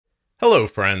Hello,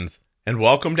 friends, and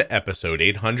welcome to episode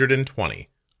 820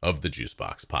 of the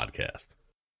Juicebox Podcast.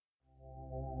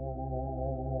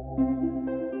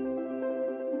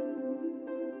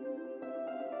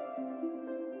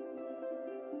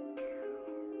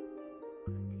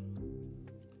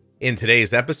 In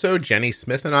today's episode, Jenny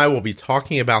Smith and I will be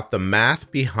talking about the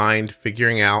math behind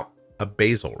figuring out a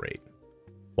basal rate.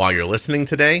 While you're listening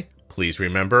today, please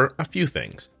remember a few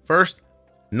things. First,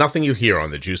 nothing you hear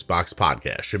on the Juicebox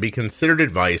Podcast should be considered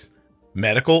advice,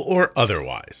 medical or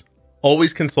otherwise.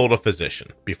 Always consult a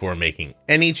physician before making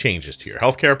any changes to your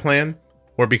healthcare plan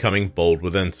or becoming bold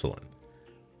with insulin.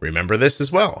 Remember this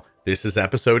as well. This is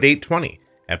episode 820.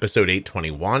 Episode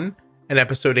 821 and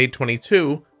episode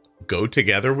 822 go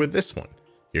together with this one.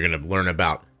 You're going to learn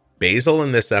about basal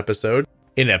in this episode.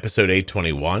 In episode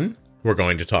 821, we're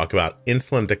going to talk about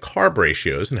insulin to carb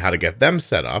ratios and how to get them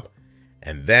set up.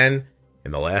 And then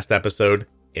in the last episode,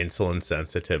 insulin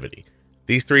sensitivity.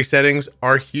 These three settings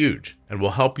are huge and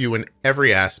will help you in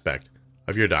every aspect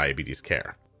of your diabetes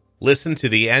care. Listen to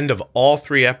the end of all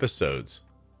three episodes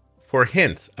for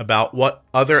hints about what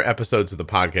other episodes of the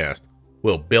podcast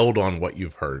will build on what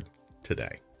you've heard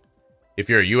today. If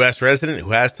you're a U.S. resident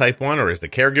who has type 1 or is the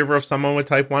caregiver of someone with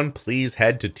type 1, please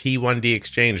head to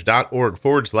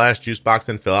t1dexchange.org/juicebox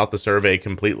and fill out the survey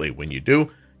completely. When you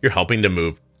do, you're helping to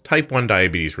move type 1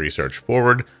 diabetes research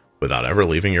forward without ever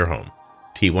leaving your home.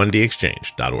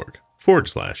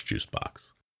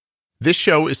 t1dexchange.org/juicebox. This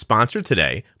show is sponsored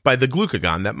today by the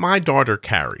glucagon that my daughter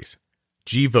carries,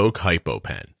 Gvoke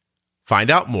HypoPen. Find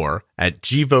out more at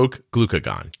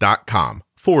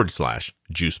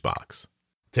gvokeglucagon.com/juicebox.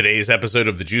 Today's episode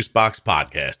of the Juicebox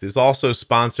Podcast is also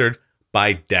sponsored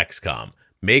by Dexcom,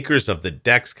 makers of the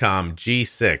Dexcom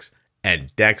G6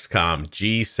 and Dexcom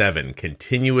G7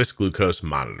 continuous glucose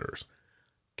monitors.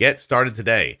 Get started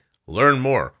today, learn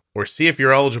more, or see if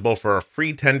you're eligible for a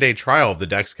free 10-day trial of the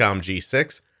Dexcom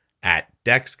G6 at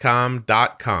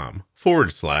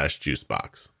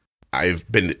dexcom.com/juicebox.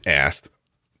 I've been asked,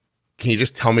 can you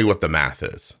just tell me what the math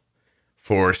is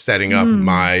for setting up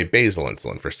my basal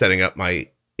insulin, for setting up my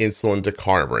insulin to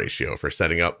carb ratio, for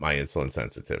setting up my insulin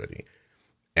sensitivity?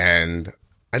 And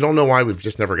I don't know why we've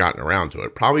just never gotten around to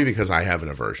it. Probably because I have an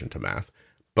aversion to math.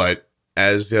 But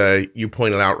as you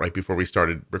pointed out right before we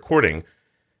started recording,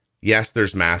 yes,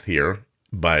 there's math here,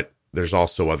 but there's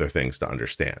also other things to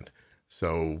understand.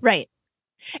 So, right.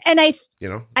 And I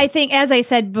think, as I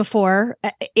said before,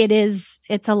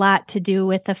 it's a lot to do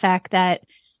with the fact that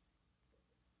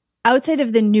outside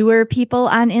of the newer people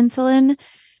on insulin,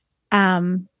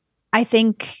 I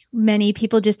think many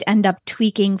people just end up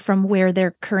tweaking from where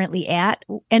they're currently at.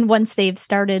 And once they've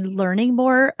started learning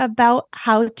more about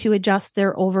how to adjust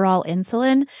their overall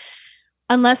insulin,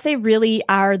 unless they really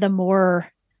are the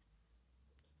more,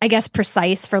 I guess,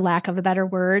 precise, for lack of a better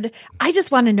word, I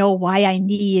just want to know why I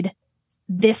need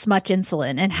this much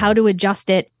insulin and how to adjust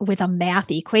it with a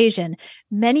math equation.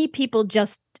 Many people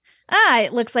just,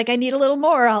 it looks like I need a little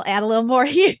more, I'll add a little more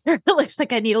here. It looks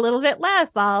like I need a little bit less,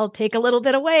 I'll take a little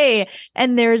bit away.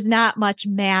 And there's not much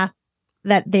math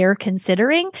that they're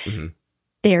considering. Mm-hmm.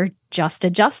 They're just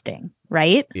adjusting,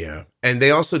 right? Yeah. And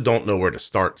they also don't know where to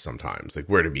start sometimes, like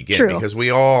where to begin. True. Because we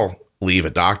all leave a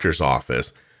doctor's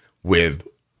office with,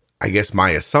 I guess my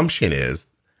assumption is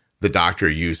the doctor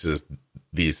uses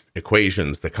these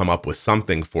equations to come up with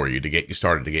something for you to get you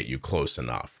started, to get you close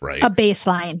enough, right? A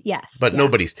baseline, yes. But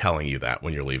nobody's telling you that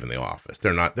when you're leaving the office.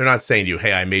 They're not saying to you,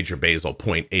 hey, I made your basal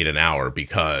 0.8 an hour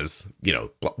because,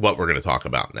 what we're going to talk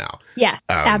about now. Yes,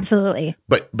 absolutely.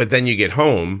 But then you get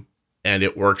home and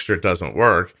it works or it doesn't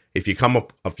work. If you come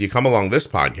along this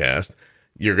podcast,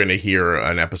 you're going to hear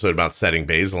an episode about setting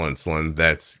basal insulin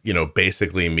that's,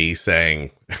 basically me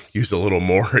saying, use a little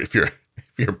more if your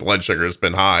blood sugar has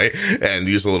been high, and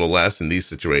use a little less in these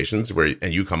situations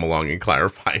and you come along and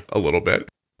clarify a little bit.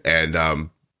 And,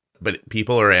 but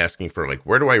people are asking for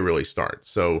where do I really start?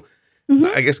 So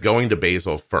I guess going to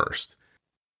basal first,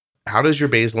 how does your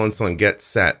basal insulin get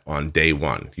set on day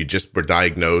one? You just were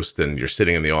diagnosed and you're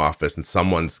sitting in the office and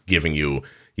someone's giving you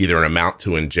either an amount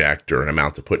to inject or an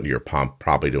amount to put into your pump,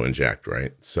 probably to inject,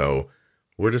 right? So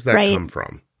where does that come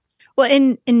from?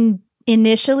 Well,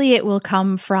 initially it will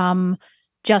come from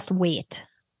just weight,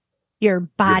 your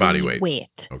body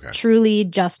weight. Okay. Truly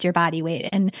just your body weight.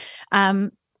 And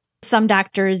some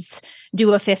doctors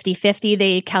do a 50-50.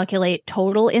 They calculate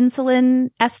total insulin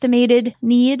estimated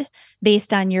need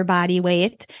based on your body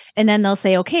weight. And then they'll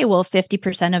say, okay, well,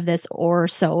 50% of this or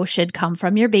so should come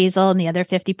from your basal and the other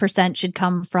 50% should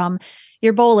come from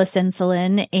your bolus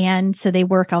insulin. And so they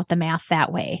work out the math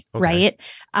that way, right?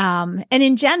 And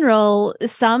in general,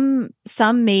 some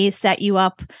may set you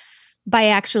up by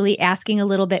actually asking a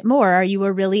little bit more. Are you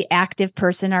a really active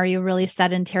person? Are you a really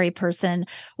sedentary person?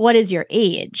 What is your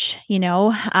age?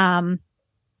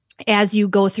 As you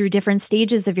go through different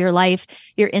stages of your life,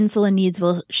 your insulin needs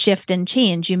will shift and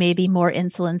change. You may be more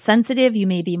insulin sensitive. You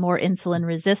may be more insulin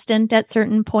resistant at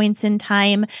certain points in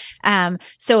time.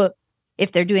 So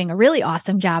if they're doing a really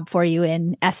awesome job for you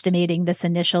in estimating this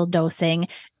initial dosing,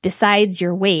 besides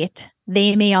your weight,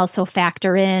 they may also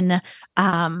factor in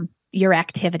your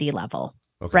activity level.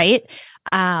 Okay. Right.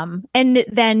 And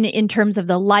then in terms of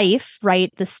the life,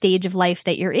 right, the stage of life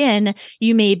that you're in,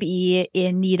 you may be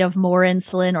in need of more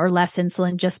insulin or less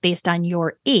insulin just based on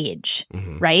your age,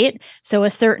 right? So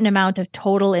a certain amount of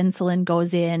total insulin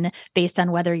goes in based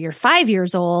on whether you're 5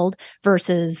 years old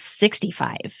versus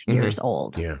 65 years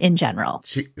old in general.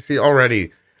 See,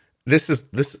 already, this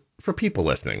for people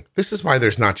listening, this is why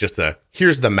there's not just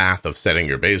here's the math of setting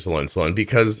your basal insulin,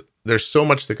 because there's so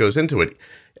much that goes into it.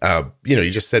 You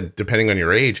just said, depending on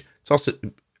your age, it's also,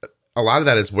 a lot of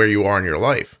that is where you are in your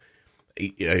life.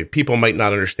 People might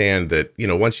not understand that,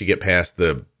 once you get past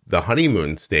the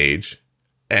honeymoon stage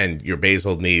and your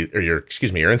basal need, or your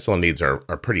insulin needs are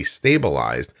pretty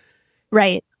stabilized.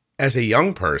 Right. As a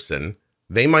young person,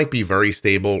 they might be very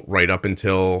stable right up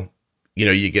until,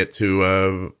 you get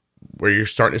to where you're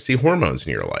starting to see hormones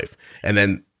in your life. And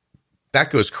then that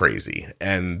goes crazy.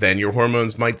 And then your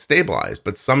hormones might stabilize.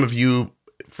 But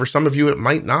for some of you, it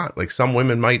might not. Like, some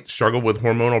women might struggle with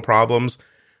hormonal problems,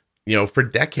 for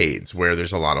decades, where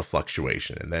there's a lot of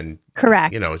fluctuation. And then,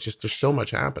 correct. It's just, there's so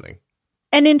much happening.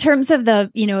 And in terms of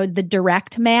the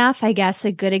direct math, I guess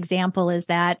a good example is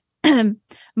that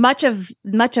much of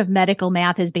medical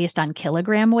math is based on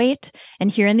kilogram weight. And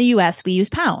here in the US, we use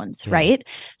pounds, right?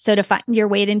 So to find your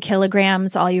weight in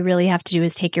kilograms, all you really have to do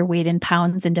is take your weight in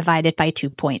pounds and divide it by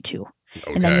 2.2.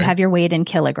 Okay. And then you have your weight in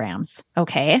kilograms.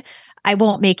 Okay. I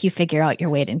won't make you figure out your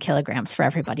weight in kilograms for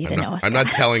everybody to know. I'm not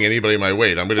telling anybody my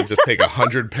weight. I'm going to just take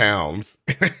 100 pounds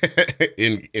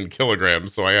in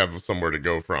kilograms, so I have somewhere to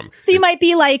go from. So you might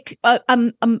be like a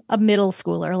middle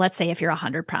schooler, let's say, if you're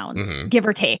 100 pounds, give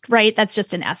or take, right? That's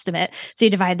just an estimate. So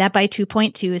you divide that by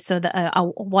 2.2. So a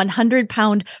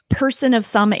 100-pound person of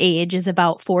some age is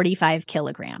about 45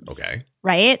 kilograms. Okay.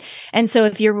 Right? And so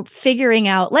if you're figuring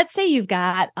out, let's say you've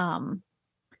got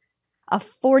a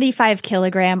 45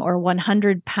 kilogram or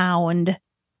 100 pound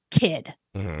kid,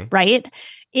 right?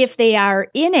 If they are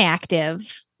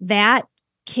inactive, that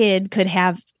kid could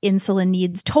have insulin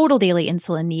needs, total daily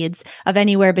insulin needs of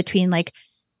anywhere between like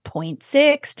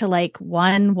 0.6 to like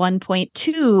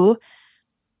 1.2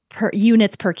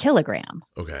 units per kilogram.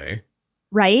 Okay.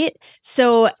 Right?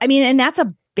 So, I mean, and that's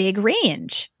a big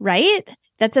range, right?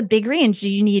 That's a big range.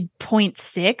 You need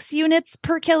 0.6 units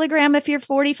per kilogram if you're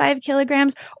 45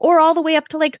 kilograms, or all the way up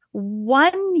to like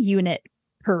 1 unit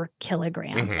per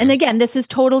kilogram. And again, this is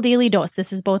total daily dose.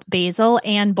 This is both basal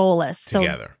and bolus.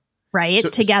 Together. So,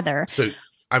 right? Together. So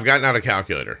I've gotten out a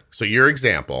calculator. So your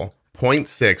example,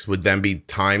 0.6 would then be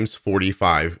times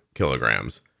 45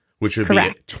 kilograms, which would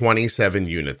be 27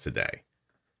 units a day.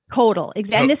 Total.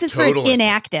 Exactly. And this is for an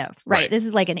inactive, right? This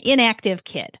is like an inactive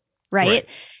kid, right?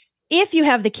 If you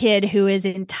have the kid who is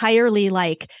entirely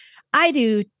like, I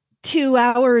do 2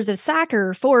 hours of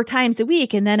soccer 4 times a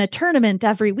week and then a tournament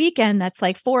every weekend, that's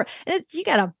like 4, you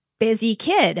got a busy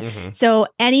kid. So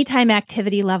anytime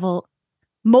activity level,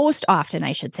 most often,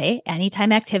 I should say,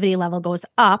 anytime activity level goes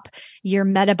up, you're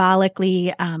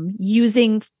metabolically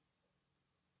using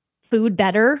food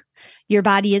better. Your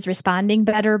body is responding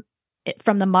better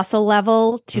from the muscle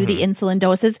level to the insulin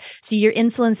doses. So your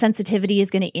insulin sensitivity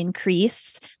is going to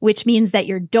increase, which means that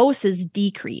your doses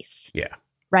decrease. Yeah.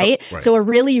 Right? Oh, right. So a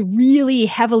really, really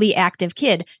heavily active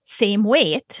kid, same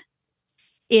weight,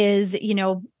 is,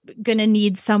 going to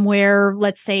need somewhere,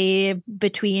 let's say,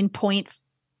 between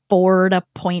 0.4 to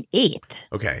 0.8.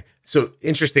 Okay. So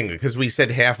interesting, because we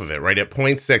said half of it, right? At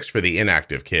 0.6 for the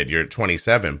inactive kid, you're at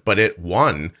 27, but at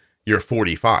 1, you're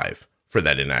 45. For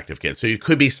that inactive kid. So you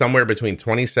could be somewhere between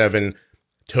 27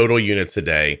 total units a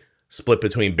day, split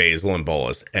between basal and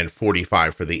bolus, and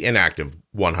 45 for the inactive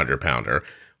 100 pounder.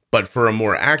 But for a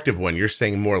more active one, you're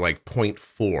saying more like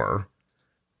 0.4.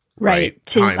 Right.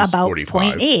 To times about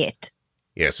 45. 0.8.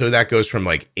 Yeah. So that goes from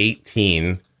like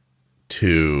 18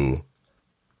 to,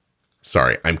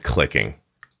 sorry, I'm clicking.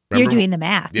 Remember? You're doing the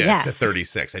math. Yeah, yes. to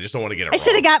 36. I just don't want to get it wrong. I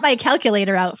should have got my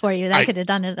calculator out for you. That could have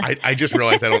done it. I just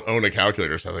realized I don't own a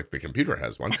calculator, so like the computer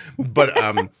has one. But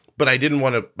I didn't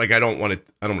want to, like, I don't want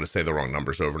to say the wrong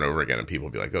numbers over and over again, and people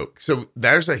will be like, oh, so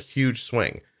there's a huge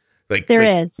swing. Like there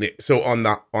is. So on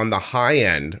the high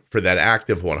end for that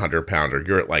active 100 pounder,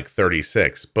 you're at like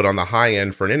 36, but on the high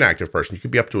end for an inactive person, you could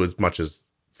be up to as much as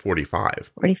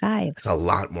 45. 45. It's a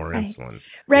lot more insulin.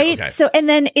 Right. Yeah, okay. So, and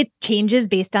then it changes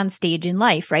based on stage in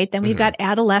life, right? Then we've got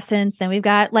adolescence, then we've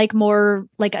got like more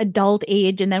like adult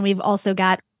age, and then we've also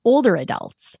got older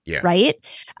adults, right?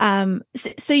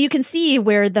 So you can see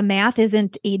where the math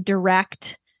isn't a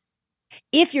direct,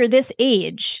 if you're this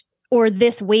age or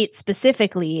this weight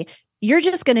specifically, you're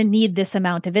just going to need this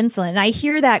amount of insulin. And I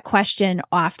hear that question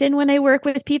often when I work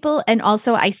with people. And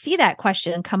also I see that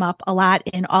question come up a lot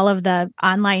in all of the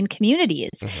online communities.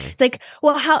 It's like,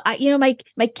 well, how,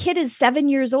 my kid is 7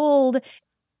 years old.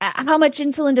 How much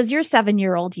insulin does your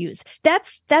 7-year-old use?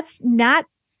 That's not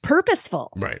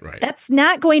purposeful. Right. That's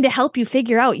not going to help you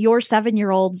figure out your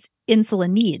 7-year-old's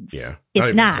insulin needs. Yeah.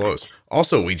 It's not close.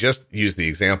 Also, we just used the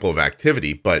example of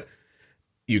activity, but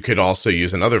you could also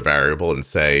use another variable and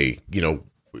say,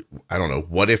 I don't know,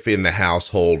 what if in the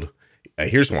household,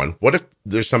 here's one, what if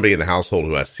there's somebody in the household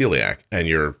who has celiac and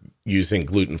you're using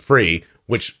gluten-free,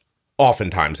 which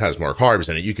oftentimes has more carbs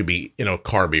in it. You could be in a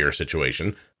carbier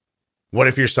situation. What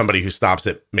if you're somebody who stops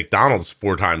at McDonald's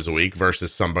 4 times a week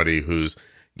versus somebody who's,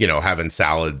 having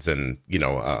salads and,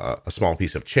 a small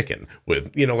piece of chicken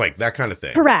with, like that kind of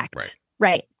thing. Correct.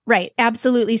 Right.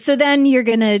 Absolutely. So then you're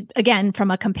going to, again,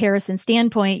 from a comparison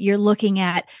standpoint, you're looking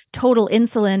at total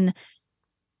insulin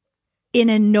in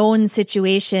a known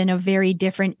situation of very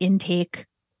different intake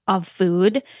of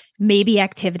food, maybe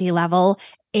activity level.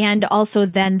 And also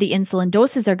then the insulin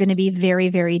doses are going to be very,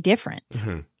 very different.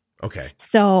 Okay.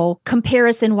 So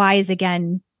comparison wise,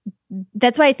 again,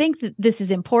 that's why I think that this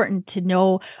is important to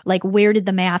know, like, where did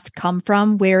the math come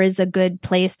from? Where is a good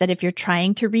place that if you're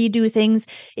trying to redo things,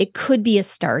 it could be a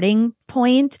starting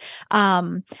point.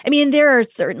 There are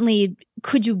certainly,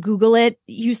 could you Google it?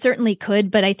 You certainly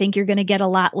could, but I think you're going to get a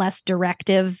lot less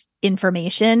directive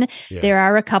information. Yeah. There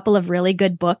are a couple of really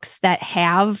good books that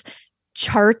have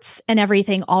charts and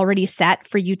everything already set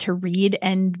for you to read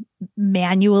and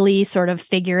manually sort of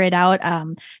figure it out.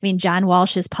 John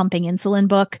Walsh's Pumping Insulin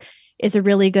book is a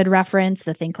really good reference.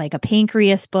 The Think Like a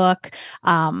Pancreas book.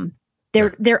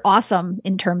 They're awesome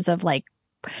in terms of like,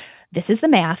 this is the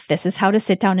math. This is how to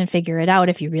sit down and figure it out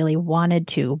if you really wanted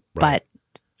to. Right. But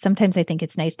sometimes I think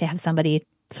it's nice to have somebody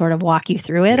sort of walk you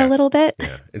through it a little bit.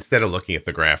 Yeah. Instead of looking at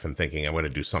the graph and thinking, I'm going to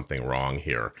do something wrong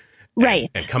here. And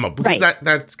come up, because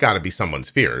that's got to be someone's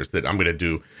fear, is that I'm going to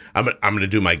do my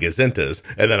GOZINTAs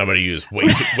and then I'm going to use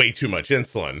way too much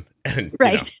insulin. And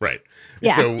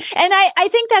Yeah. So, and I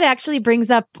think that actually brings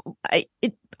up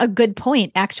a good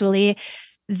point, actually,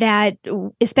 that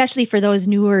especially for those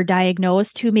newer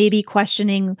diagnosed who may be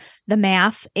questioning the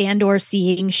math and or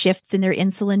seeing shifts in their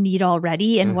insulin need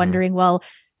already and wondering, well,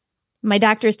 my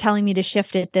doctor is telling me to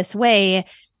shift it this way.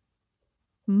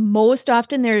 Most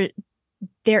often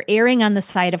they're erring on the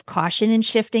side of caution in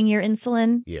shifting your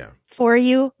insulin for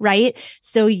you, right?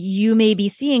 So you may be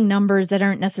seeing numbers that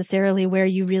aren't necessarily where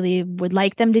you really would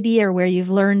like them to be, or where you've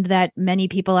learned that many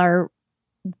people are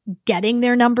getting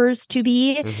their numbers to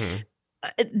be.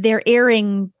 They're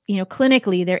erring,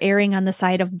 clinically, they're erring on the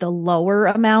side of the lower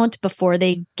amount before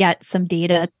they get some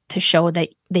data to show that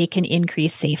they can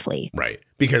increase safely. Right.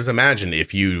 Because imagine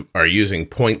if you are using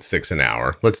 0.6 an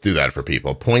hour, let's do that for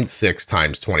people, 0.6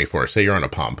 times 24, say you're on a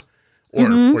pump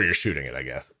or you're shooting it, I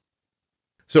guess.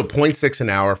 So 0.6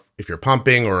 an hour if you're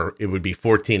pumping, or it would be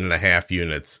 14 and a half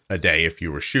units a day if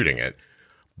you were shooting it.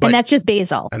 And that's just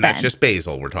basal. That's just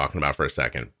basal we're talking about for a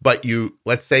second. But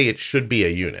let's say it should be a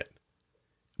unit,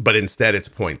 but instead it's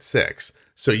 0.6.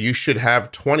 So you should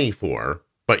have 24,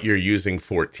 but you're using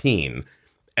 14.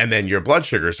 And then your blood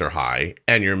sugars are high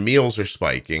and your meals are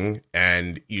spiking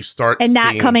and you start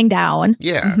not coming down.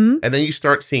 Yeah. And then you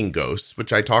start seeing ghosts,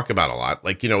 which I talk about a lot.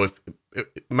 Like, if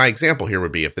my example here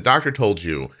would be if the doctor told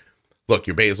you, look,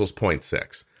 your basal's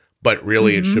 0.6, but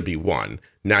really it should be 1.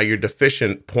 Now you're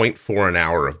deficient 0.4 an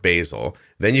hour of basal.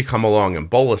 Then you come along and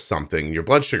bolus something, your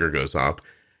blood sugar goes up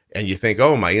and you think,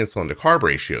 oh, my insulin to carb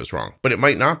ratio is wrong. But it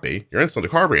might not be. Your insulin to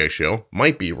carb ratio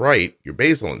might be right. Your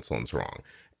basal insulin's wrong.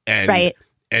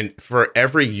 And for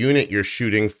every unit you're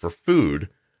shooting for food,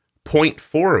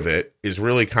 0.4 of it is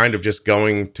really kind of just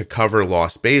going to cover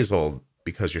lost basal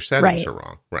because your settings are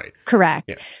wrong. Right. Correct.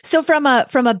 Yeah. So from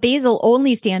a basal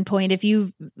only standpoint, if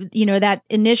that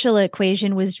initial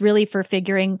equation was really for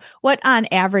figuring what on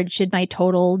average should my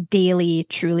total daily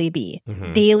truly be,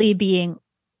 daily being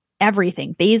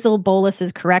everything, basal,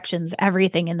 boluses, corrections,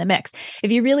 everything in the mix.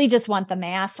 If you really just want the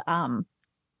math,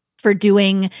 for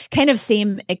doing kind of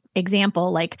same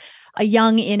example, like a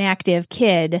young inactive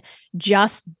kid,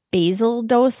 just basal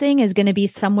dosing is going to be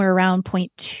somewhere around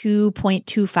 0.2,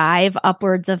 0.25,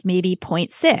 upwards of maybe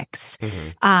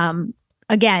 0.6.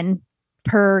 Again,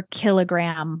 per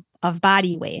kilogram of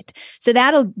body weight. So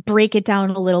that'll break it down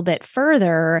a little bit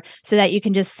further so that you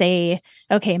can just say,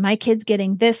 okay, my kid's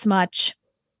getting this much.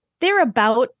 They're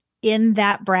about in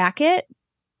that bracket.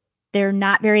 They're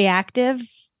not very active.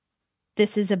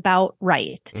 This is about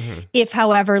right. Mm-hmm. If,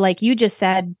 however, like you just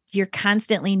said, you're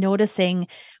constantly noticing,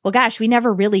 well, gosh, we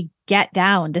never really get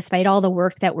down despite all the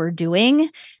work that we're doing.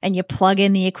 And you plug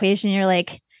in the equation, you're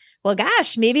like, well,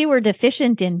 gosh, maybe we're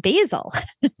deficient in basal.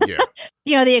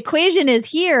 Yeah. The equation is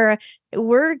here.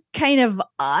 We're kind of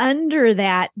under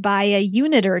that by a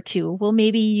unit or two. Well,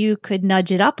 maybe you could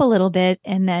nudge it up a little bit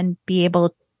and then be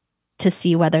able to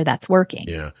see whether that's working.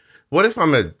 Yeah. What if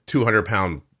I'm a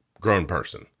 200-pound grown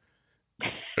person?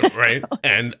 Right.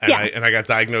 And I got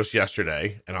diagnosed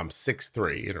yesterday and I'm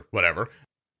 6'3" or whatever.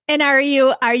 And are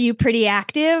you pretty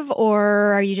active,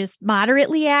 or are you just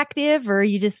moderately active, or are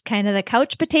you just kind of the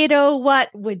couch potato? What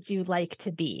would you like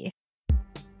to be?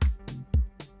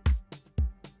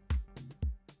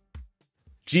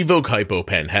 Gvoke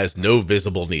HypoPen has no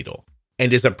visible needle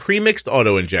and is a premixed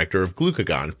autoinjector of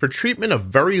glucagon for treatment of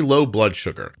very low blood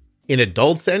sugar in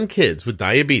adults and kids with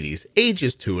diabetes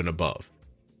ages 2 and above.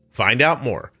 Find out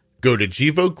more. Go to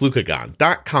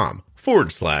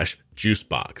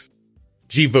gvokeglucagon.com/juicebox.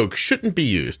 Gvoke shouldn't be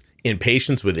used in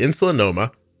patients with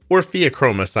insulinoma or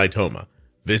pheochromocytoma.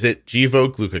 Visit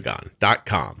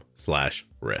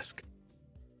gvokeglucagon.com/risk.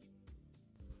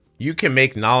 You can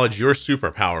make knowledge your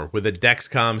superpower with a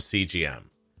Dexcom CGM.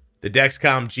 The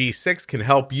Dexcom G6 can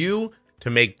help you to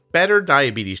make better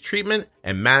diabetes treatment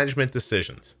and management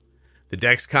decisions. The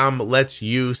Dexcom lets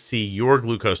you see your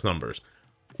glucose numbers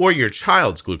or your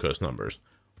child's glucose numbers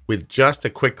with just a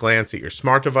quick glance at your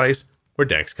smart device or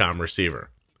Dexcom receiver.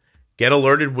 Get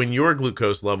alerted when your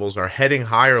glucose levels are heading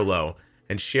high or low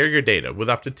and share your data with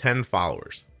up to 10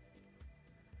 followers.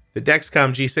 The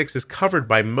Dexcom G6 is covered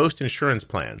by most insurance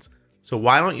plans, so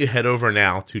why don't you head over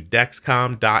now to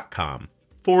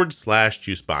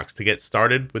dexcom.com/juicebox to get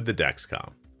started with the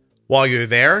Dexcom. While you're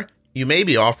there, you may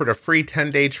be offered a free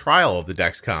 10-day trial of the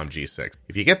Dexcom G6.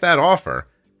 If you get that offer,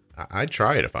 I'd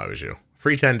try it if I was you.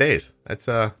 Free 10 days. That's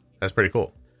pretty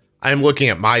cool. I'm looking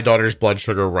at my daughter's blood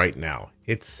sugar right now.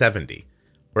 It's 70.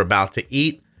 We're about to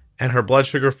eat, and her blood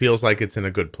sugar feels like it's in a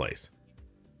good place.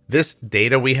 This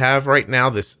data we have right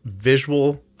now, this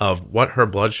visual of what her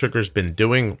blood sugar's been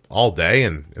doing all day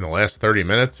and in the last 30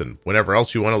 minutes and whatever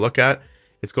else you want to look at,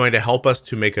 it's going to help us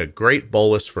to make a great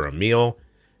bolus for a meal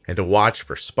and to watch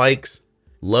for spikes,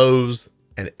 lows,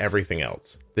 and everything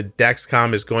else. The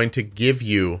Dexcom is going to give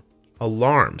you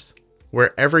alarms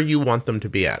wherever you want them to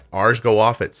be at. Ours go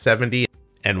off at 70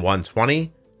 and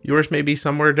 120. Yours may be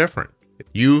somewhere different.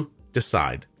 You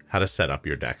decide how to set up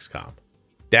your Dexcom.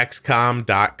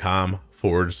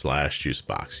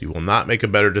 Dexcom.com/juicebox. You will not make a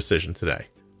better decision today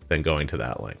than going to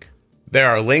that link. There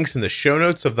are links in the show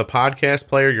notes of the podcast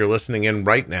player you're listening in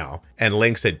right now, and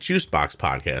links at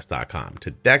juiceboxpodcast.com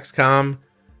to Dexcom,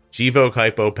 Gvoke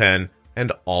HypoPen,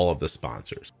 and all of the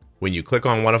sponsors. When you click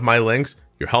on one of my links,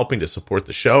 you're helping to support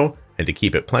the show and to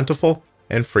keep it plentiful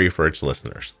and free for its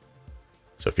listeners.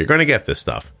 So if you're going to get this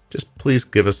stuff, just please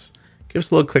give us a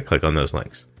little click on those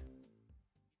links.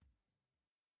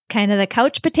 Kind of the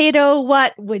couch potato.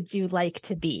 What would you like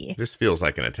to be? This feels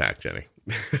like an attack, Jenny.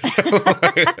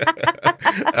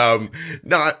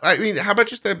 No, I mean, how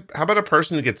about a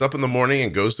person who gets up in the morning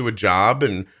and goes to a job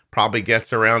and probably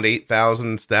gets around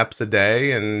 8,000 steps a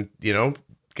day and,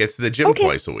 gets to the gym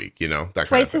twice a week, that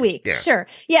twice a week. Yeah. Sure.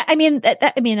 Yeah. I mean,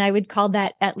 I would call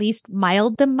that at least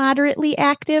mild to moderately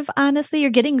active. Honestly, you're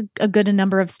getting a good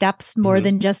number of steps more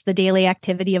than just the daily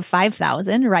activity of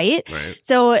 5,000. Right.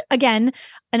 So again,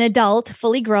 an adult,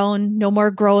 fully grown, no more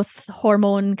growth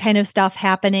hormone kind of stuff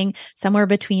happening, somewhere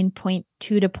between 0.2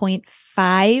 to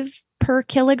 0.5 per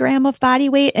kilogram of body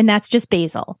weight. And that's just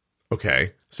basal.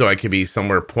 Okay. So I could be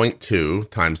somewhere 0.2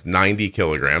 times 90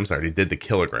 kilograms. I already did the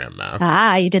kilogram math.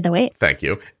 Ah, you did the weight. Thank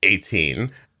you. 18.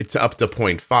 It's up to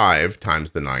 0.5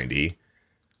 times the 90,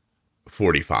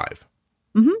 45.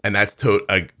 Mm-hmm. And that's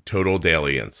total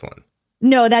daily insulin.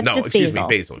 No, that's just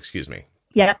basal. Excuse me.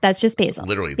 Yep, that's just basal.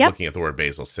 Literally looking at the word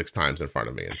basal 6 times in front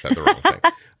of me and said the wrong thing.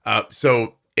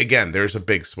 So again, there's a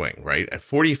big swing, right? At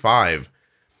 45,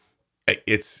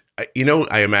 it's, I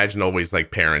imagine always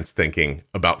like parents thinking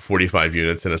about 45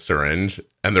 units in a syringe,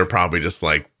 and they're probably just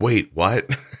like, wait,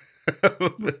 what?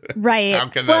 Right. How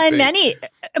can that be?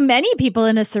 Many people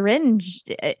in a syringe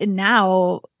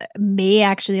now may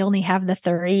actually only have the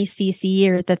 30 cc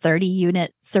or the 30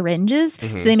 unit syringes.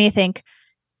 Mm-hmm. So they may think,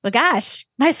 well, gosh,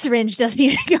 my syringe doesn't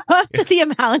even go up to the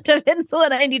amount of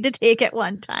insulin I need to take at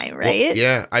one time, right? Well,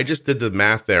 yeah, I just did the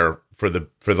math there for the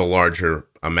larger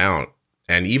amount.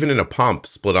 And even in a pump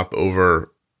split up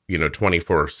over,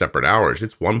 24 separate hours,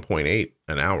 it's 1.8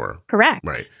 an hour. Correct.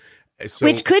 Right. So,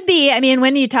 which could be, I mean,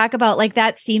 when you talk about like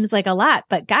that seems like a lot,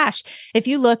 but gosh, if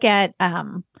you look at,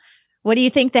 what do you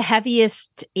think the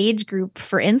heaviest age group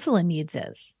for insulin needs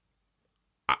is?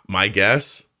 My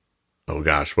guess, oh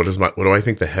gosh, what do I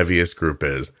think the heaviest group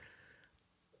is?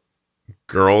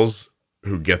 Girls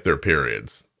who get their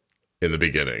periods in the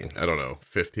beginning. I don't know,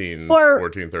 15,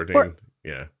 14, 13.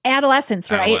 Yeah.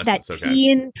 Adolescence, right? That okay.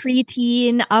 teen,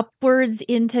 preteen, upwards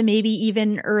into maybe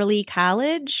even early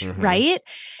college, right?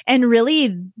 And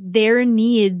really their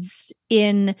needs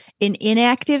in an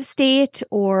inactive state,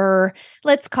 or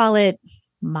let's call it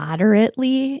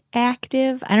moderately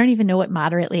active. I don't even know what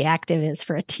moderately active is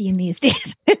for a teen these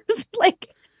days. It's like,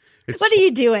 what are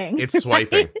you doing? It's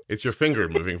swiping. Right? It's your finger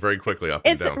moving very quickly up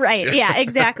and down. Right. Yeah,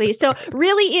 exactly. So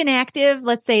really inactive,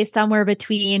 let's say somewhere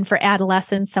between, for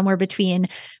adolescents, somewhere between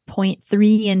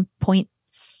 0.3 and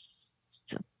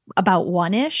about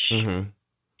 1-ish.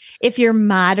 If you're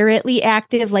moderately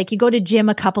active, like you go to gym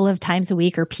a couple of times a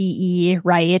week or PE,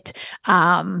 right?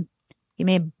 You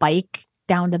may bike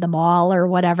down to the mall or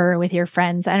whatever with your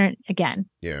friends.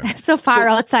 So far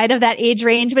outside of that age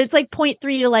range, but it's like 0.3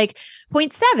 to like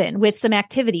 0.7 with some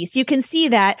activity. So you can see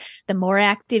that the more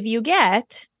active you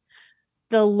get,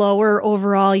 the lower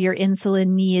overall your insulin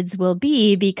needs will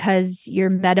be, because you're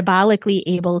metabolically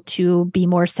able to be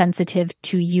more sensitive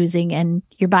to using, and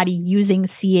your body using,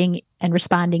 seeing, and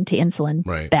responding to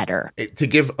insulin better. To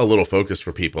give a little focus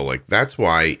for people, like that's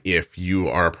why if you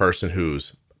are a person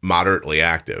who's moderately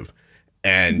active,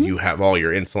 and you have all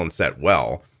your insulin set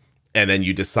well, and then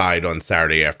you decide on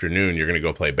Saturday afternoon you're going to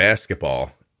go play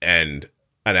basketball, and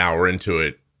an hour into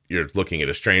it, you're looking at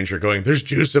a stranger going, "There's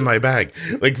juice in my bag."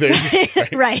 Like,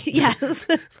 right? Yes.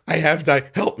 I have to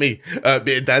help me.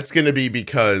 That's going to be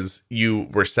because you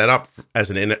were set up as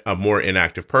a more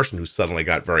inactive person who suddenly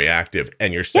got very active,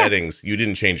 and your settings, you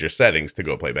didn't change your settings to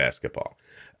go play basketball.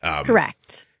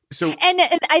 Correct. So, and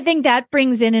I think that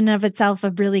brings in and of itself a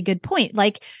really good point.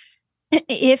 Like,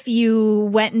 if you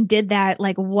went and did that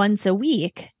like once a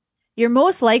week, you're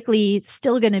most likely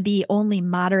still going to be only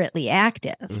moderately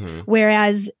active.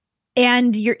 Whereas,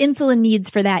 and your insulin needs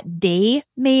for that day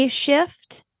may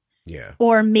shift. Yeah.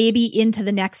 Or maybe into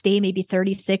the next day, maybe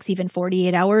 36, even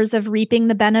 48 hours of reaping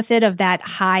the benefit of that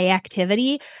high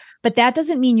activity. But that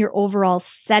doesn't mean your overall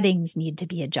settings need to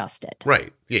be adjusted.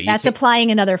 Right. Yeah. That's applying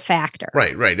another factor.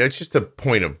 Right. That's just a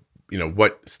point of,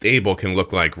 what stable can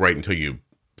look like right until you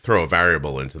throw a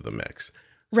variable into the mix.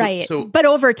 Right. But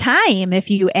over time, if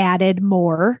you added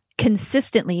more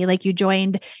consistently, like you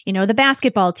joined, the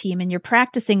basketball team and you're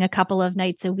practicing a couple of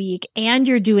nights a week, and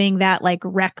you're doing that like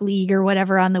rec league or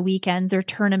whatever on the weekends or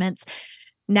tournaments,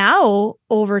 now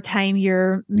over time,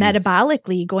 you're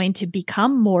metabolically going to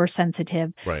become more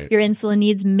sensitive. Right. Your insulin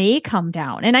needs may come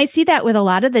down. And I see that with a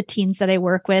lot of the teens that I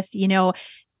work with,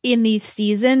 in the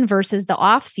season versus the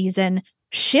off season,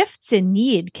 shifts in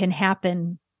need can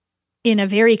happen in a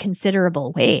very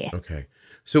considerable way. Okay.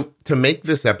 So to make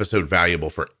this episode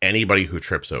valuable for anybody who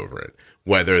trips over it,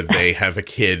 whether they have a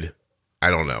kid,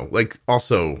 I don't know. Like,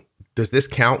 also, does this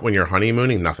count when you're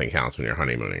honeymooning? Nothing counts when you're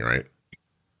honeymooning, right?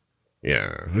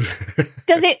 Yeah.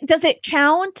 Does it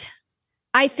count?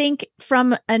 I think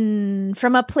from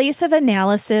a place of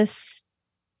analysis,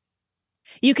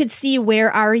 you could see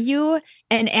where are you,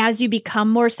 and as you become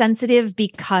more sensitive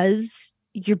because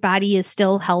your body is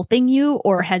still helping you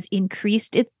or has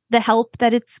increased the help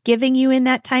that it's giving you in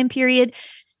that time period,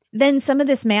 then some of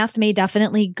this math may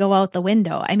definitely go out the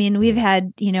window. I mean, we've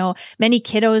had, many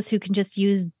kiddos who can just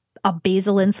use a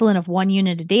basal insulin of 1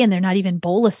 unit a day and they're not even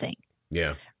bolusing.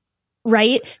 Yeah.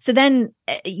 Right. So then,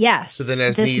 yes, so then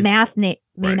as this needs, math may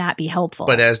not be helpful.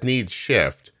 But as needs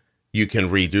shift, you can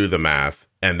redo the math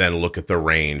and then look at the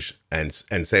range and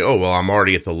say, oh, well, I'm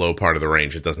already at the low part of the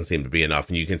range. It doesn't seem to be enough.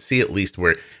 And you can see at least,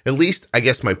 I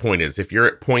guess my point is, if you're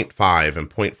at 0.5 and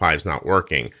 0.5 is not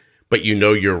working, but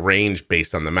your range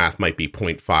based on the math might be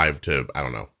 0.5 to,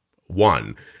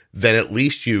 1, then at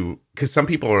least because some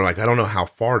people are like, I don't know how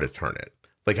far to turn it.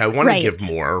 Like, I want to give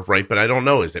more, right? But I don't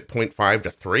know. Is it 0.5 to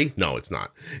 3? No, it's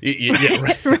not.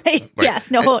 Right.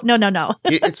 Yes. No.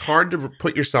 It's hard to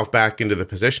put yourself back into the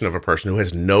position of a person who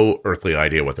has no earthly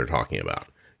idea what they're talking about,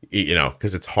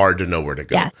 because it's hard to know where to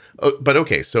go. Yes. But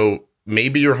okay, so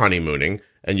maybe you're honeymooning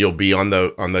and you'll be on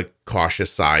the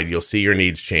cautious side. You'll see your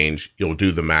needs change. You'll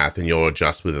do the math and you'll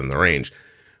adjust within the range.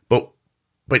 But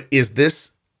is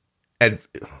this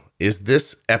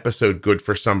episode good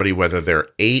for somebody, whether they're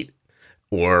 8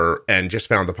 and just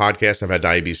found the podcast, I've had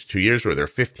diabetes for 2 years, or they're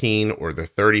 15 or they're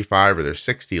 35 or they're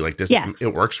 60, like,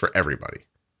 it works for everybody?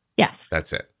 Yes.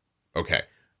 That's it. Okay.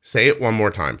 Say it one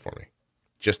more time for me.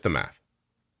 Just the math.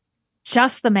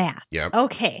 Just the math. Yep.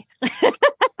 Okay.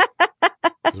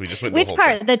 We just went Which the whole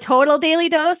part? thing. The total daily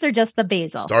dose or just the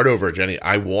basal? Start over, Jenny.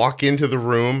 I walk into the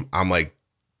room. I'm like,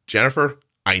 Jennifer,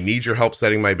 I need your help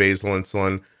setting my basal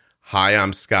insulin. Hi,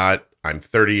 I'm Scott. I'm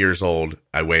 30 years old.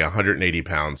 I weigh 180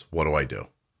 pounds. What do I do?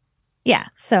 Yeah.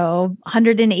 So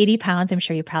 180 pounds. I'm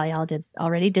sure you probably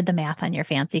already did the math on your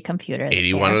fancy computer.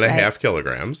 81 and a half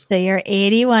kilograms. So you're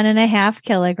 81 and a half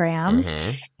kilograms.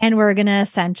 Mm-hmm. And we're going to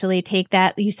essentially take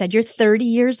that. You said you're 30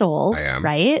 years old. I am.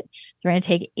 Right? So we're going to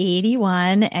take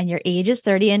 81 and your age is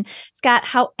 30. And Scott,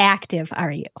 how active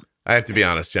are you? I have to be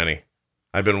honest, Jenny.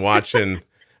 I've been watching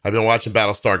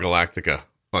Battlestar Galactica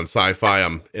on Sci-Fi.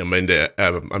 I'm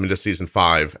into season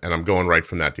 5 and I'm going right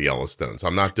from that to Yellowstone. So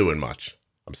I'm not doing much.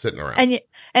 I'm sitting around.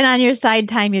 And on your side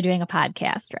time, you're doing a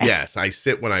podcast, right? Yes, I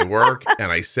sit when I work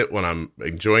and I sit when I'm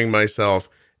enjoying myself.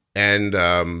 And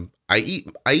I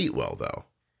eat well though.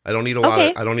 I don't eat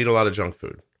a lot of junk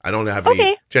food. I don't have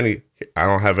any, Jenny, I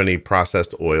don't have any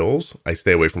processed oils. I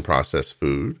stay away from processed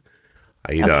food.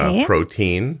 I eat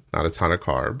protein, not a ton of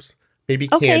carbs. Maybe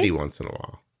candy once in a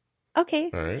while. Okay.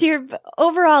 Right. So you're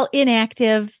overall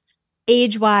inactive,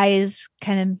 age-wise,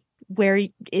 kind of where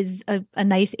is a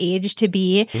nice age to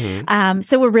be. Mm-hmm.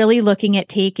 So we're really looking at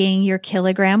taking your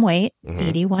kilogram weight, Mm-hmm.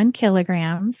 81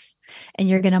 kilograms, and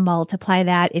you're going to multiply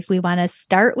that. If we want to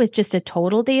start with just a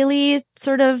total daily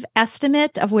sort of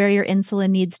estimate of where your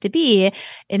insulin needs to be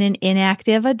in an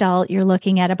inactive adult, you're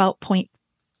looking at about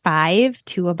 0.5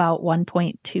 to about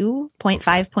 1.2, 0.5,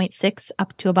 0.6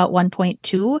 up to about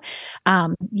 1.2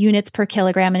 units per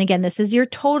kilogram. And again, this is your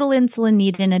total insulin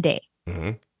need in a day.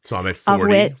 Mm-hmm. So I'm at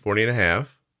 40 and a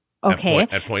half. Okay. At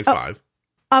 0.5.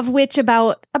 Of which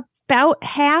about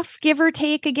half, give or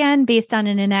take, again, based on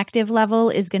an inactive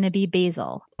level, is going to be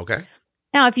basal. Okay.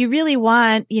 Now, if you really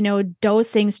want,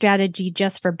 dosing strategy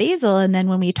just for basal, and then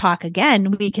when we talk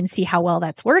again, we can see how well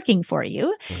that's working for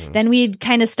you, Mm-hmm. then we'd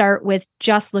kind of start with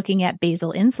just looking at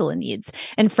basal insulin needs.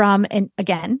 And from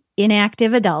again,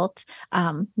 inactive adult,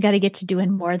 got to get to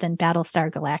doing more than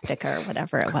Battlestar Galactica or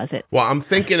whatever it was. Well, I'm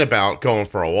thinking about going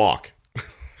for a walk.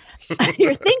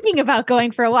 You're thinking about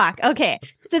going for a walk. Okay.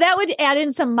 So that would add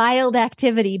in some mild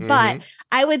activity, but Mm-hmm.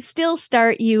 I would still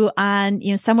start you on,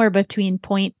 somewhere between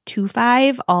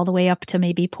 0.25 all the way up to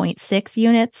maybe 0.6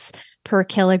 units per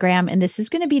kilogram. And this is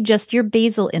going to be just your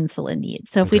basal insulin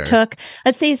needs. So if we took,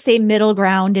 let's say middle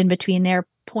ground in between there,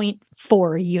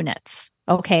 0.4 units.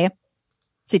 Okay.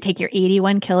 So you take your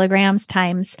 81 kilograms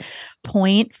times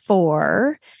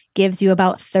 0.4 gives you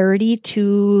about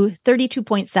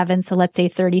 32.7. So let's say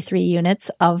 33 units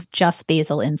of just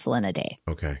basal insulin a day.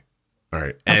 Okay. All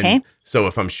right. And so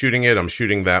if I'm shooting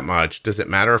that much. Does it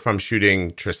matter if I'm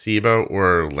shooting Tresiba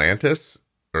or Lantus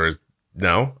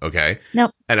no? Okay.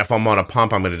 Nope. And if I'm on a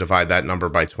pump, I'm going to divide that number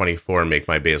by 24 and make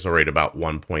my basal rate about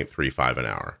 1.35 an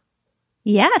hour.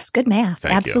 Yes. Good math.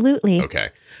 Thank Absolutely. you. Okay.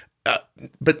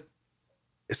 But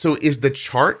so is the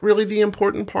chart really the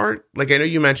important part? Like, I know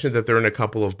you mentioned that they're in a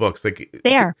couple of books. Like,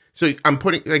 they are. So I'm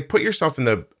put yourself in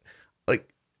the,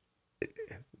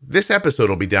 this episode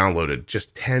will be downloaded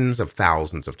just tens of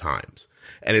thousands of times.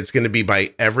 And it's going to be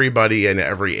by everybody and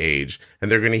every age. And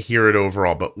they're going to hear it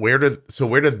overall. But where do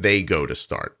they go to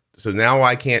start? So now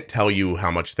I can't tell you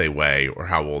how much they weigh or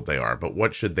how old they are. But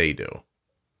what should they do?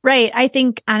 Right. I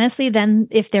think honestly, then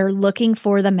if they're looking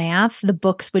for the math, the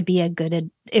books would be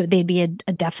they'd be a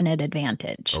definite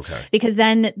advantage. Okay. Because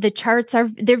then the charts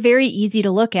they're very easy to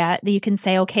look at. You can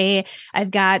say, okay, I've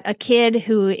got a kid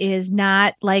who is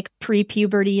not like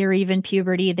pre-puberty or even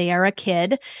puberty. They are a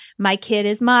kid. My kid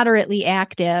is moderately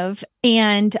active,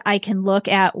 and I can look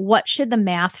at what should the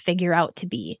math figure out to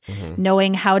be,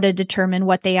 knowing how to determine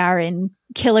what they are in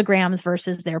kilograms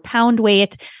versus their pound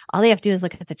weight. All they have to do is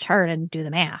look at the chart and do the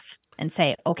math and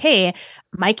say, okay,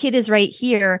 my kid is right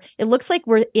here. It looks like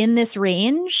we're in this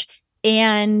range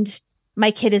and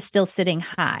my kid is still sitting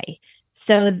high.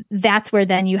 So that's where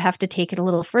then you have to take it a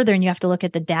little further and you have to look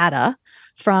at the data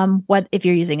from if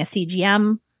you're using a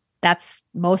CGM, that's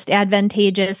most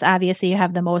advantageous. Obviously, you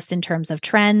have the most in terms of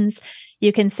trends.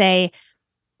 You can say,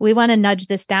 we want to nudge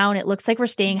this down. It looks like we're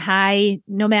staying high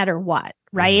no matter what,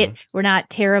 right? Mm-hmm. We're not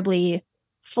terribly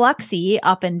fluxy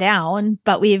up and down,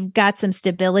 but we've got some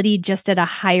stability just at a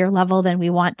higher level than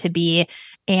we want to be.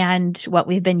 And what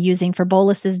we've been using for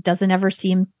boluses doesn't ever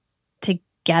seem to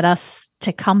get us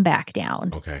to come back down.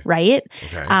 Okay. Right?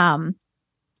 Okay.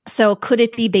 So could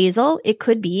it be basal? It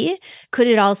could be. Could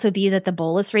it also be that the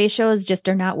bolus ratios just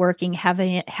are not working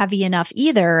heavy enough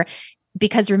either?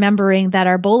 because remembering that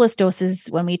our bolus doses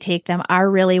when we take them are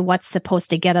really what's supposed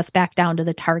to get us back down to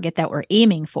the target that we're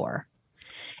aiming for.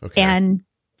 Okay. And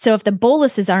so if the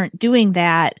boluses aren't doing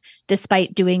that,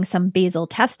 despite doing some basal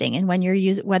testing, and when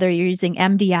whether you're using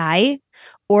MDI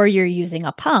or you're using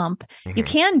a pump, you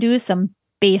can do some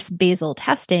basal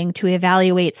testing to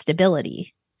evaluate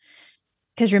stability.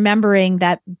 Because remembering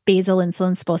that basal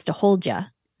insulin is supposed to hold you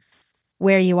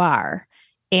where you are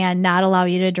and not allow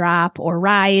you to drop or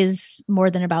rise more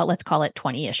than about, let's call it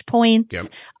 20-ish points. Yep.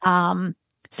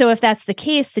 So if that's the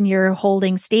case and you're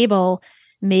holding stable,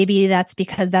 maybe that's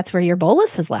because that's where your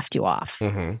bolus has left you off.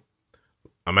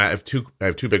 Mm-hmm. I have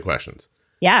two big questions.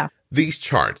 Yeah. These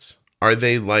charts, are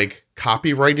they like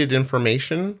copyrighted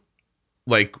information?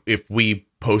 Like if we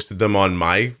posted them on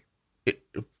my,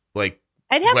 like,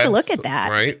 I'd have to look at that.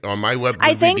 Right? On my web,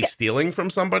 would we be stealing from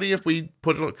somebody if we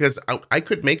put it? Because I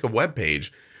could make a web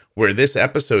page where this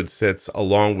episode sits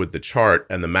along with the chart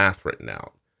and the math written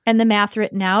out. And the math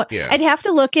written out. Yeah. I'd have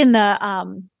to look in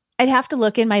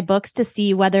my books to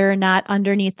see whether or not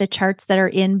underneath the charts that are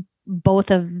in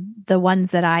both of the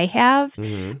ones that I have,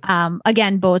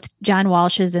 again, both John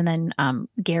Walsh's and then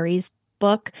Gary's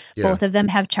book, both of them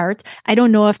have charts. I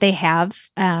don't know if they have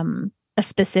a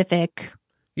specific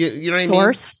you know what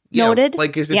source I mean? noted.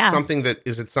 Like, is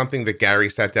it something that Gary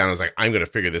sat down and was like, I'm going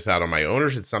to figure this out on my own, or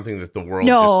is it something that the world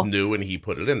just knew and he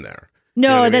put it in there? No,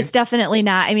 you know that's definitely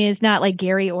not. I mean, it's not like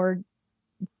Gary or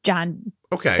John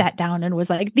sat down and was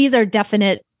like, these are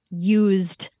definite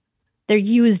they're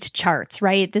used charts,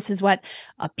 right? This is what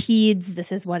a peds,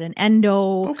 this is what an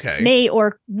endo may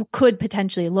or could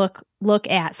potentially look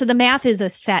at. So the math is a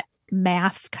set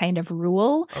math kind of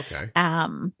rule. Okay.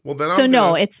 Well, then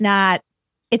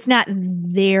it's not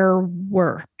their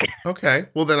work. Okay.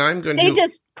 Well, then they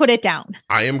just put it down.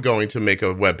 I am going to make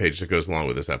a webpage that goes along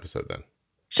with this episode then.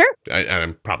 Sure.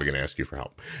 I'm probably going to ask you for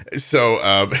help. So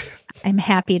I'm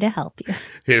happy to help you.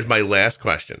 Here's my last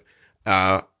question.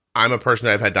 I'm a person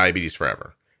I've had diabetes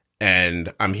forever.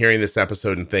 And I'm hearing this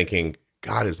episode and thinking,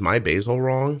 God, is my basal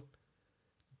wrong?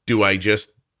 Do I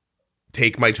just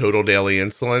take my total daily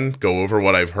insulin, go over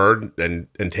what I've heard and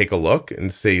take a look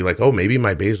and see like, oh, maybe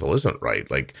my basal isn't right.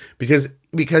 Like, because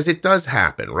it does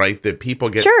happen, right? That people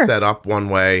get set up one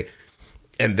way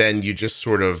and then you just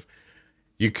sort of,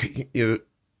 I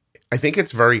think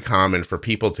it's very common for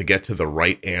people to get to the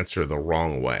right answer the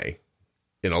wrong way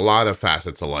in a lot of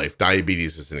facets of life.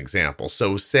 Diabetes is an example.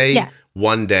 So say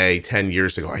one day, 10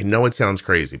 years ago, I know it sounds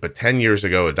crazy, but 10 years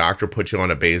ago, a doctor put you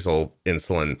on a basal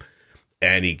insulin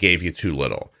and he gave you too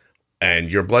little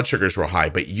and your blood sugars were high,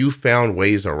 but you found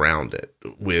ways around it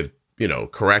with,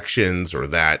 corrections or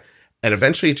that. And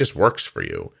eventually it just works for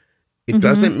you. It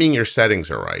doesn't mean your settings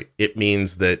are right. It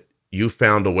means that you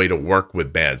found a way to work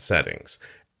with bad settings.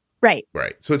 Right.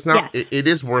 Right. So it's not, it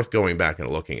is worth going back and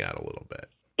looking at a little bit.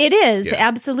 It is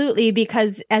absolutely,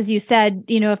 because as you said,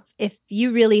 if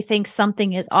you really think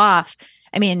something is off,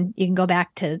 I mean, you can go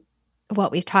back to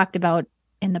what we've talked about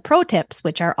in the pro tips,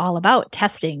 which are all about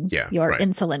testing your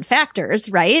insulin factors,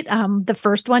 right? The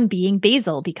first one being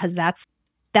basal, because that's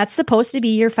supposed to be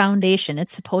your foundation.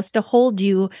 It's supposed to hold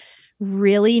you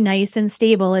really nice and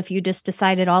stable. If you just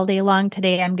decided all day long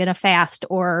today, I'm going to fast,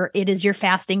 or it is your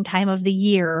fasting time of the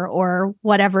year, or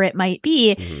whatever it might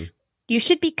be, you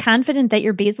should be confident that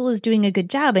your basal is doing a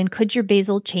good job. And could your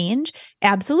basal change?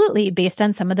 Absolutely. Based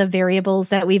on some of the variables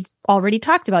that we've already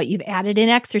talked about. You've added in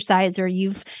exercise, or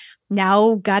you've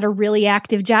now got a really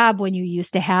active job when you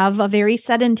used to have a very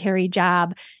sedentary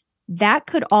job. That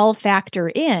could all factor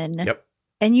in. Yep.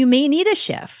 And you may need a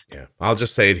shift. Yeah. I'll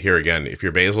just say it here again. If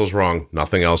your basal's wrong,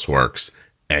 nothing else works.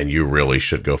 And you really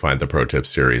should go find the Pro Tips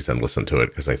series and listen to it,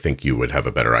 because I think you would have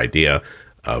a better idea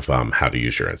of how to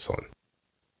use your insulin.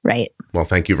 Right. Well,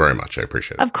 thank you very much. I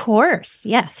appreciate it. Of course.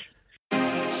 Yes.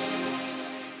 A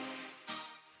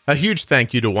huge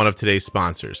thank you to one of today's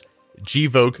sponsors,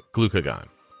 Gvoke Glucagon.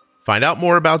 Find out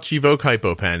more about Gvoke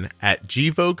HypoPen at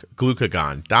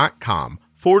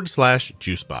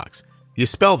gvokeglucagon.com/juicebox. You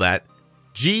spell that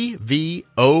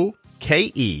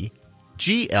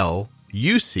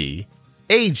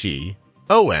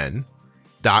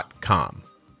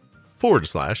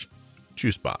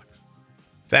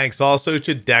Thanks also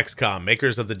to Dexcom,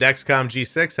 makers of the Dexcom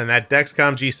G6 and that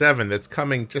Dexcom G7 that's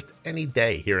coming just any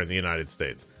day here in the United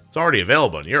States. It's already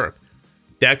available in Europe.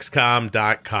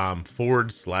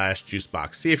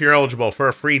 Dexcom.com/juicebox. See if you're eligible for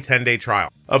a free 10-day trial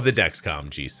of the Dexcom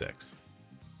G6.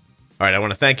 All right, I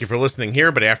want to thank you for listening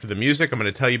here, but after the music, I'm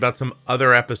going to tell you about some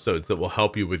other episodes that will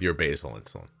help you with your basal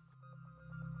insulin.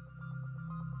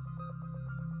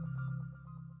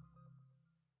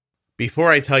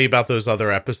 Before I tell you about those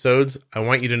other episodes, I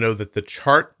want you to know that the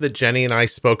chart that Jenny and I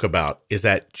spoke about is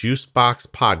at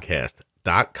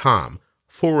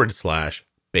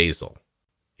juiceboxpodcast.com/basal.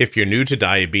 If you're new to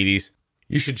diabetes,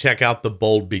 you should check out the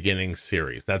Bold Beginnings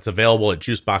series. That's available at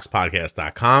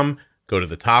juiceboxpodcast.com. Go to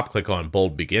the top, click on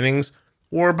Bold Beginnings,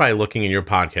 or by looking in your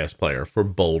podcast player for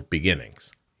Bold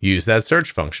Beginnings. Use that search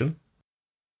function.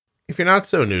 If you're not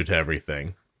so new to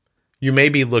everything, you may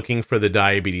be looking for the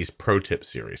Diabetes Pro Tip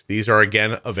series. These are,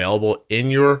 again, available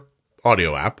in your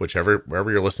audio app,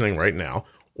 wherever you're listening right now,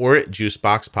 or at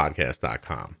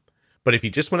juiceboxpodcast.com. But if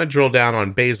you just want to drill down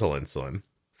on basal insulin,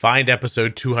 find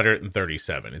episode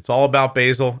 237. It's all about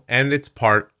basal, and it's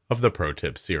part of the Pro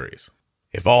Tip series.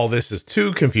 If all this is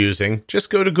too confusing,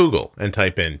 just go to Google and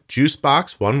type in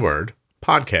Juicebox, one word,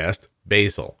 podcast,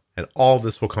 basal, and all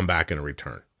this will come back in a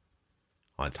return.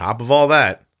 On top of all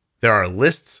that, there are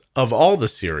lists of all the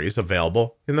series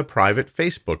available in the private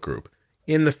Facebook group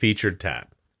in the featured tab.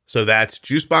 So that's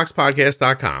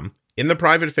juiceboxpodcast.com in the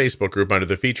private Facebook group under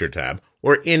the featured tab,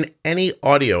 or in any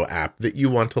audio app that you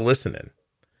want to listen in.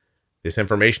 This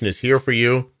information is here for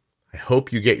you. I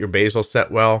hope you get your basal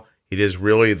set well. It is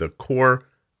really the core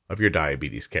of your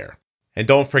diabetes care. And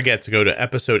don't forget to go to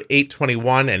episode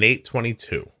 821 and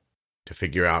 822 to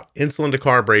figure out insulin to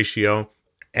carb ratio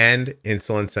and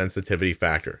insulin sensitivity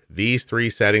factor. These three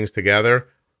settings together,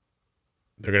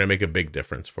 they're going to make a big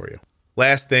difference for you.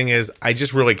 Last thing is, I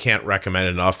just really can't recommend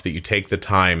enough that you take the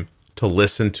time to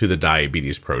listen to the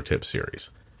Diabetes Pro Tip series.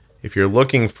 If you're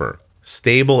looking for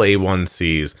stable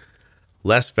A1Cs,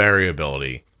 less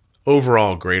variability,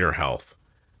 overall greater health,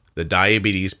 the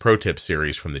Diabetes Pro Tip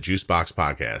series from the Juicebox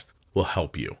Podcast will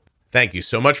help you. Thank you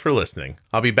so much for listening.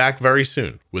 I'll be back very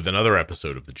soon with another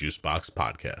episode of the Juicebox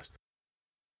Podcast.